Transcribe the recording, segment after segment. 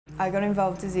I got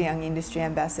involved as a young industry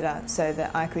ambassador so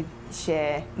that I could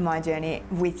share my journey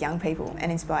with young people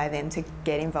and inspire them to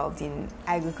get involved in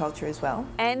agriculture as well.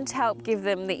 And help give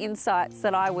them the insights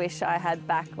that I wish I had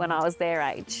back when I was their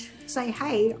age. Say,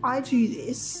 hey, I do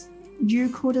this, you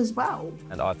could as well.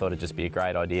 And I thought it'd just be a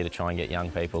great idea to try and get young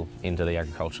people into the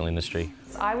agricultural industry.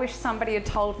 I wish somebody had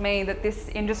told me that this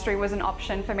industry was an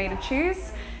option for me to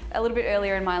choose a little bit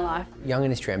earlier in my life. Young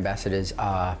industry ambassadors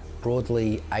are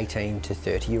broadly 18 to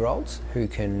 30-year-olds who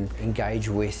can engage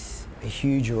with a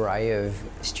huge array of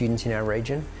students in our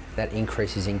region. That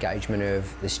increases engagement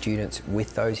of the students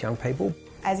with those young people.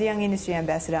 As a young industry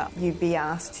ambassador, you'd be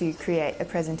asked to create a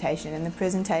presentation, and the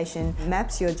presentation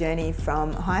maps your journey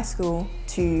from high school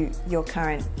to your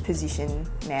current position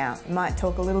now. It might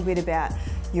talk a little bit about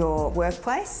your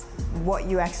workplace, what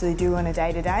you actually do on a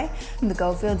day-to-day. The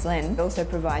Goldfields LLEN also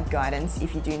provide guidance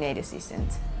if you do need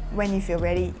assistance. When you feel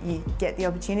ready, you get the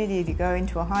opportunity to go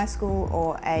into a high school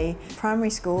or a primary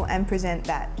school and present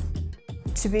that.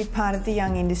 To be part of the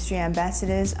Young Industry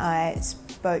Ambassadors, I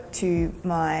spoke to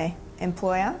my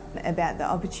employer about the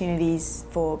opportunities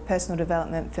for personal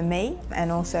development for me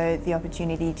and also the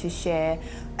opportunity to share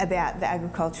about the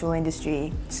agricultural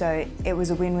industry. So it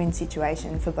was a win-win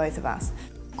situation for both of us.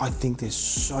 I think there's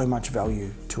so much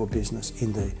value to a business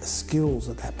in the skills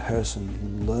that that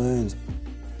person learns.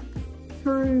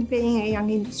 Through being a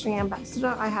young industry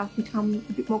ambassador, I have become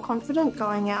a bit more confident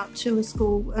going out to a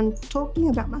school and talking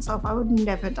about myself. I would have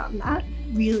never done that.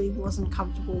 Really wasn't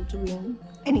comfortable doing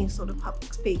any sort of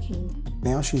public speaking.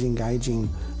 Now she's engaging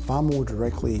far more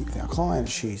directly with our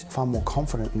clients. She's far more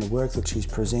confident in the work that she's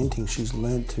presenting. She's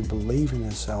learned to believe in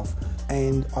herself.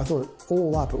 And I thought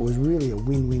all up, it was really a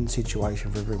win-win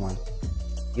situation for everyone.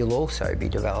 You'll also be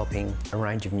developing a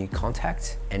range of new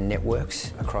contacts and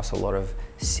networks across a lot of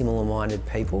similar-minded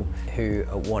people who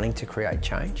are wanting to create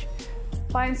change.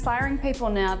 By inspiring people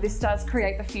now, this does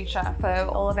create the future for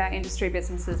all of our industry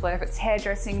businesses, whether it's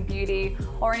hairdressing, beauty,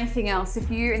 or anything else. If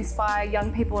you inspire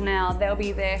young people now, they'll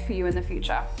be there for you in the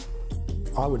future.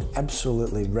 I would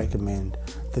absolutely recommend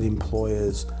that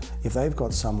employers, if they've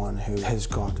got someone who has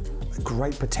got a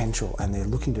great potential and they're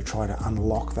looking to try to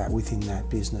unlock that within that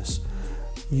business,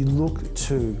 you look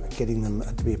to getting them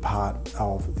to be a part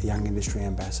of the Young Industry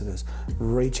Ambassadors.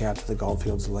 Reach out to the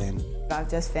Goldfields LLEN. I've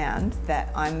just found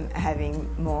that I'm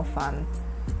having more fun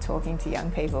talking to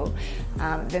young people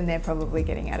than they're probably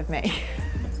getting out of me.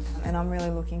 And I'm really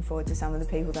looking forward to some of the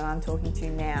people that I'm talking to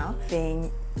now being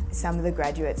some of the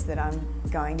graduates that I'm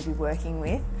going to be working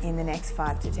with in the next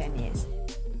 5 to 10 years.